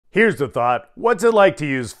Here's the thought. What's it like to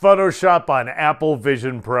use Photoshop on Apple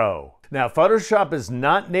Vision Pro? Now, Photoshop is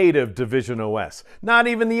not native to visionOS, not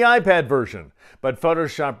even the iPad version, but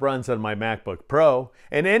Photoshop runs on my MacBook Pro,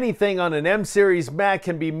 and anything on an M-series Mac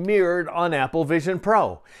can be mirrored on Apple Vision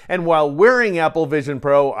Pro. And while wearing Apple Vision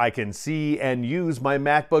Pro, I can see and use my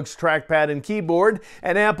MacBook's trackpad and keyboard,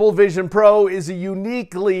 and Apple Vision Pro is a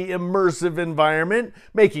uniquely immersive environment,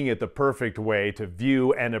 making it the perfect way to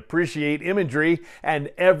view and appreciate imagery,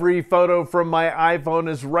 and every photo from my iPhone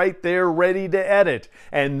is right there ready to edit.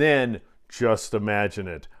 And then, just imagine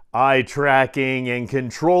it. Eye tracking and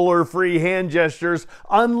controller-free hand gestures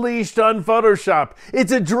unleashed on Photoshop.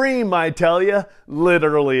 It's a dream, I tell you.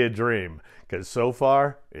 Literally a dream. Because so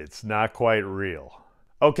far, it's not quite real.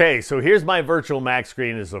 Okay, so here's my virtual Mac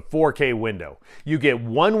screen as a 4K window. You get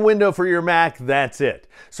one window for your Mac, that's it.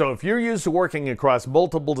 So if you're used to working across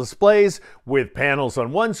multiple displays with panels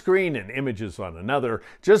on one screen and images on another,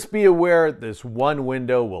 just be aware this one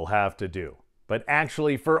window will have to do. But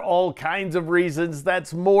actually, for all kinds of reasons,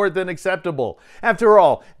 that's more than acceptable. After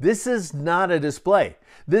all, this is not a display.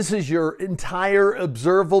 This is your entire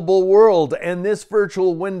observable world, and this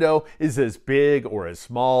virtual window is as big or as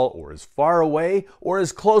small or as far away or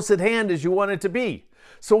as close at hand as you want it to be.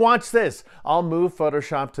 So watch this. I'll move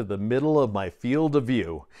Photoshop to the middle of my field of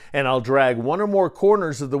view, and I'll drag one or more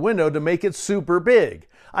corners of the window to make it super big.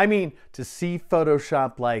 I mean, to see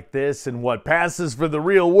Photoshop like this in what passes for the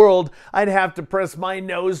real world, I'd have to press my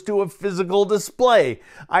nose to a physical display.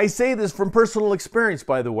 I say this from personal experience,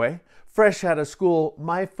 by the way. Fresh out of school,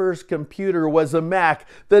 my first computer was a Mac,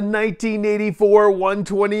 the 1984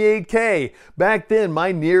 128K. Back then,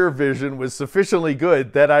 my near vision was sufficiently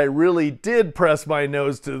good that I really did press my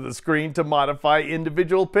nose to the screen to modify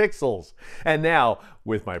individual pixels. And now,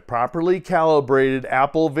 with my properly calibrated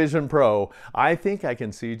Apple Vision Pro, I think I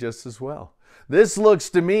can see just as well. This looks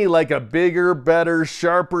to me like a bigger, better,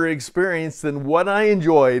 sharper experience than what I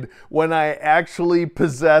enjoyed when I actually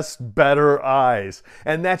possessed better eyes.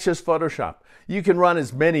 And that's just Photoshop. You can run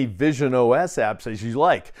as many visionOS apps as you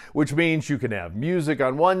like, which means you can have music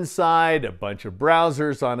on one side, a bunch of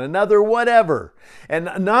browsers on another, whatever. And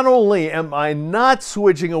not only am I not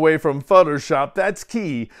switching away from Photoshop, that's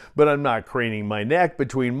key, but I'm not craning my neck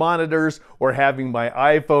between monitors or having my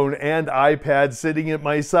iPhone and iPad sitting at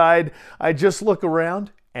my side. I just look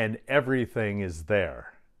around and everything is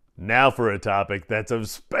there. Now for a topic that's of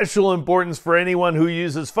special importance for anyone who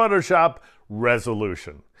uses Photoshop: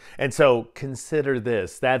 resolution. And so consider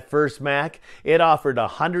this, that first Mac, it offered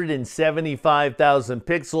 175,000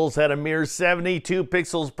 pixels at a mere 72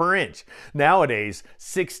 pixels per inch. Nowadays,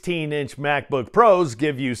 16-inch MacBook Pros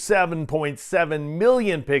give you 7.7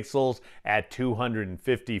 million pixels at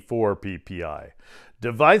 254 ppi.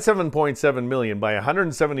 Divide 7.7 million by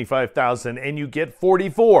 175,000 and you get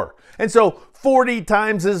 44. And so 40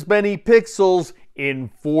 times as many pixels in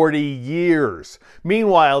 40 years.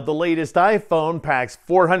 Meanwhile, the latest iPhone packs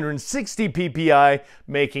 460 ppi,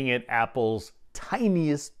 making it Apple's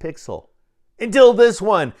tiniest pixel. Until this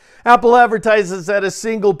one. Apple advertises that a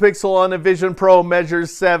single pixel on a Vision Pro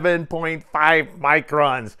measures 7.5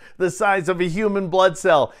 microns, the size of a human blood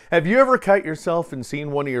cell. Have you ever cut yourself and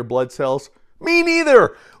seen one of your blood cells? Me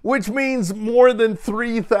neither, which means more than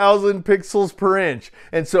 3,000 pixels per inch.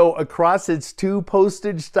 And so across its two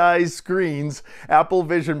postage-sized screens, Apple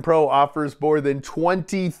Vision Pro offers more than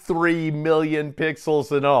 23 million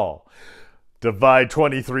pixels in all. Divide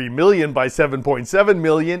 23 million by 7.7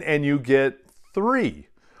 million and you get 3.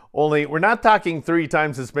 Only we're not talking 3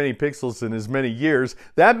 times as many pixels in as many years.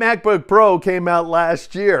 That MacBook Pro came out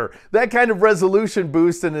last year. That kind of resolution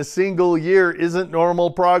boost in a single year isn't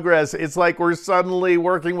normal progress. It's like we're suddenly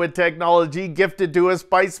working with technology gifted to us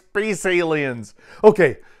by space aliens.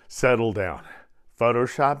 Okay, settle down.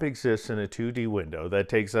 Photoshop exists in a 2D window that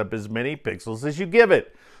takes up as many pixels as you give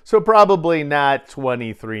it. So probably not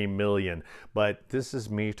 23 million, but this is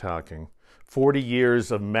me talking. 40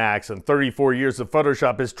 years of Macs and 34 years of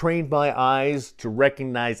Photoshop has trained my eyes to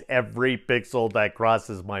recognize every pixel that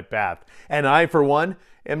crosses my path. And I, for one,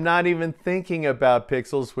 am not even thinking about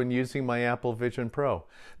pixels when using my Apple Vision Pro.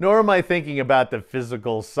 Nor am I thinking about the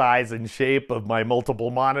physical size and shape of my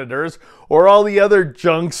multiple monitors or all the other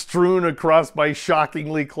junk strewn across my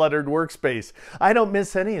shockingly cluttered workspace. I don't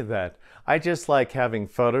miss any of that. I just like having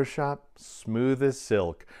Photoshop smooth as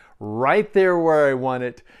silk, right there where I want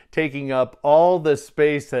it, taking up all the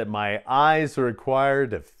space that my eyes require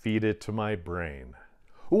to feed it to my brain.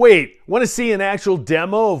 Wait, want to see an actual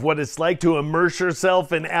demo of what it's like to immerse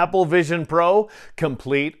yourself in Apple Vision Pro,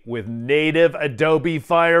 complete with native Adobe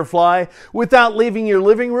Firefly, without leaving your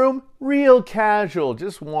living room? Real casual,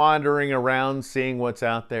 just wandering around seeing what's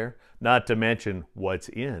out there, not to mention what's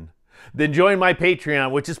in. Then join my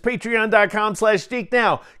Patreon, which is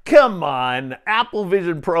patreon.com/geeknow. Come on, Apple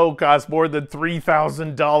Vision Pro costs more than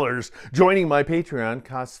 $3,000. Joining my Patreon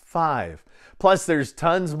costs $5,000. Plus, there's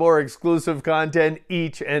tons more exclusive content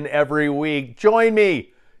each and every week. Join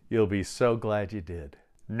me. You'll be so glad you did.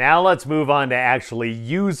 Now let's move on to actually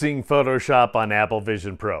using Photoshop on Apple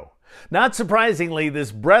Vision Pro. Not surprisingly,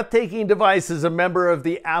 this breathtaking device is a member of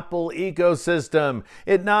the Apple ecosystem.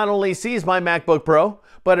 It not only sees my MacBook Pro,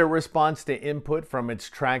 but it responds to input from its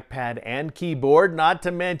trackpad and keyboard, not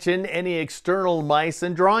to mention any external mice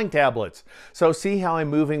and drawing tablets. So see how I'm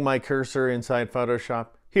moving my cursor inside Photoshop?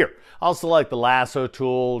 Here, I'll select the lasso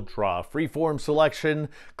tool, draw a freeform selection,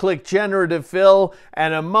 click generative fill,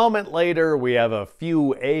 and a moment later we have a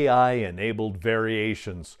few AI-enabled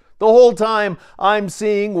variations. The whole time I'm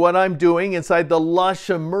seeing what I'm doing inside the lush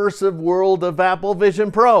immersive world of Apple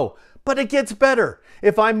Vision Pro. But it gets better.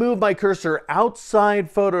 If I move my cursor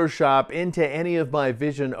outside Photoshop into any of my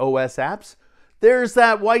visionOS apps, there's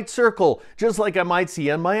that white circle, just like I might see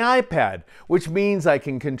on my iPad, which means I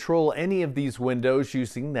can control any of these windows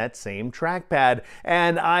using that same trackpad,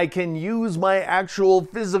 and I can use my actual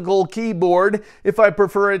physical keyboard if I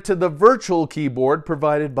prefer it to the virtual keyboard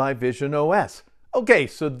provided by visionOS. Okay,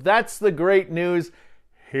 so that's the great news.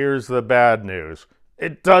 Here's the bad news.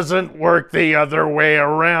 It doesn't work the other way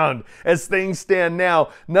around. As things stand now,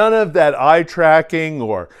 none of that eye tracking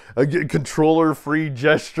or controller-free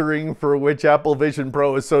gesturing for which Apple Vision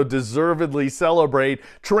Pro is so deservedly celebrate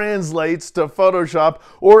translates to Photoshop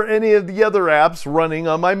or any of the other apps running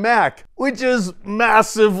on my Mac, which is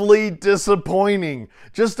massively disappointing.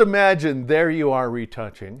 Just imagine there you are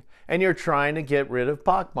retouching, and you're trying to get rid of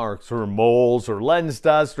pockmarks or moles or lens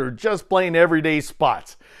dust or just plain everyday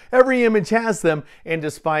spots. Every image has them, and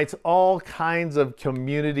despite all kinds of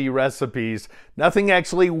community recipes, nothing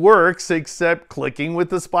actually works except clicking with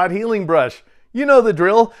the spot healing brush. You know the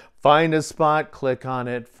drill. Find a spot, click on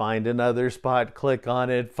it, find another spot, click on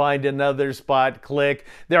it, find another spot, click.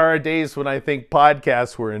 There are days when I think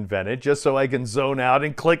podcasts were invented just so I can zone out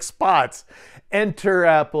and click spots. Enter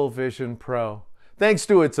Apple Vision Pro. Thanks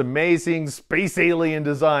to its amazing space alien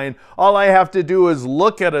design, all I have to do is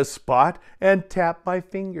look at a spot and tap my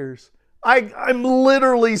fingers. I'm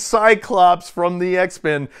literally Cyclops from the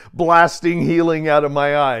X-Men blasting healing out of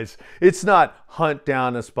my eyes. It's not hunt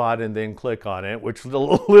down a spot and then click on it, which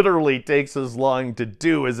literally takes as long to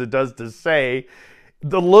do as it does to say.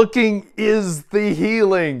 The looking is the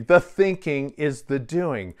healing. The thinking is the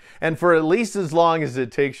doing. And for at least as long as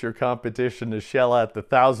it takes your competition to shell out the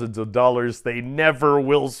thousands of dollars they never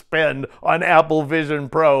will spend on Apple Vision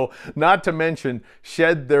Pro, not to mention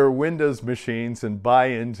shed their Windows machines and buy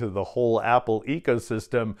into the whole Apple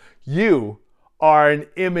ecosystem, you are an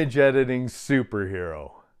image editing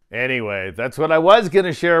superhero. Anyway, that's what I was going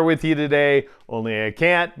to share with you today, only I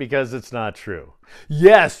can't because it's not true.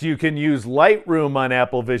 Yes, you can use Lightroom on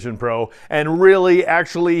Apple Vision Pro and really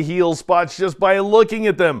actually heal spots just by looking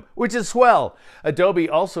at them, which is swell. Adobe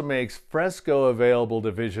also makes Fresco available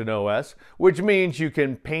to visionOS, which means you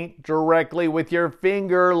can paint directly with your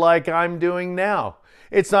finger like I'm doing now.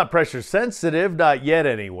 It's not pressure sensitive, not yet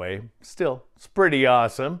anyway. Still, it's pretty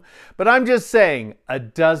awesome. But I'm just saying, a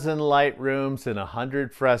dozen Lightrooms and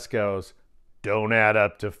 100 Frescos don't add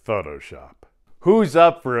up to Photoshop. Who's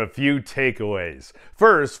up for a few takeaways?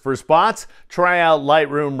 First, for spots, try out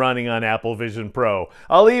Lightroom running on Apple Vision Pro.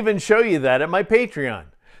 I'll even show you that at my Patreon.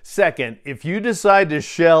 Second, if you decide to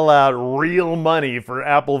shell out real money for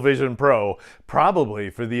Apple Vision Pro, probably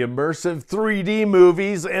for the immersive 3D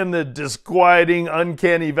movies and the disquieting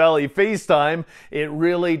Uncanny Valley FaceTime, it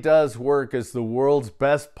really does work as the world's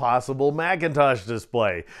best possible Macintosh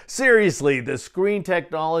display. Seriously, the screen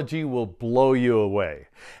technology will blow you away.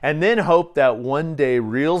 And then hope that one day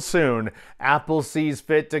real soon, Apple sees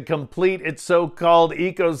fit to complete its so-called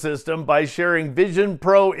ecosystem by sharing Vision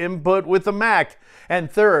Pro input with the Mac. And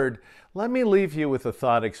third, let me leave you with a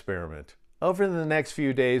thought experiment. Over the next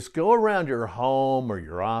few days, go around your home or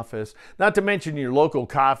your office, not to mention your local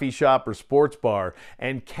coffee shop or sports bar,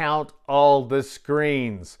 and count all the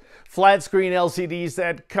screens. Flat screen LCDs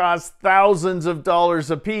that cost thousands of dollars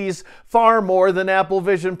a piece, far more than Apple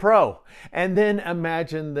Vision Pro. And then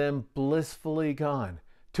imagine them blissfully gone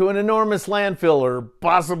to an enormous landfill or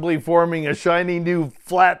possibly forming a shiny new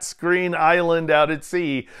flat screen island out at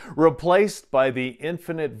sea, replaced by the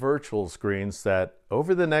infinite virtual screens that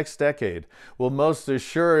over the next decade will most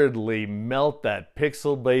assuredly melt that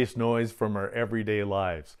pixel-based noise from our everyday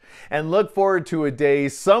lives. And look forward to a day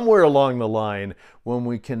somewhere along the line when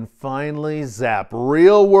we can finally zap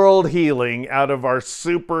real-world healing out of our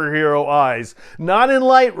superhero eyes, not in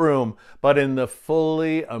Lightroom, but in the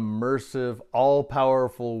fully immersive,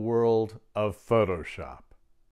 all-powerful world of Photoshop.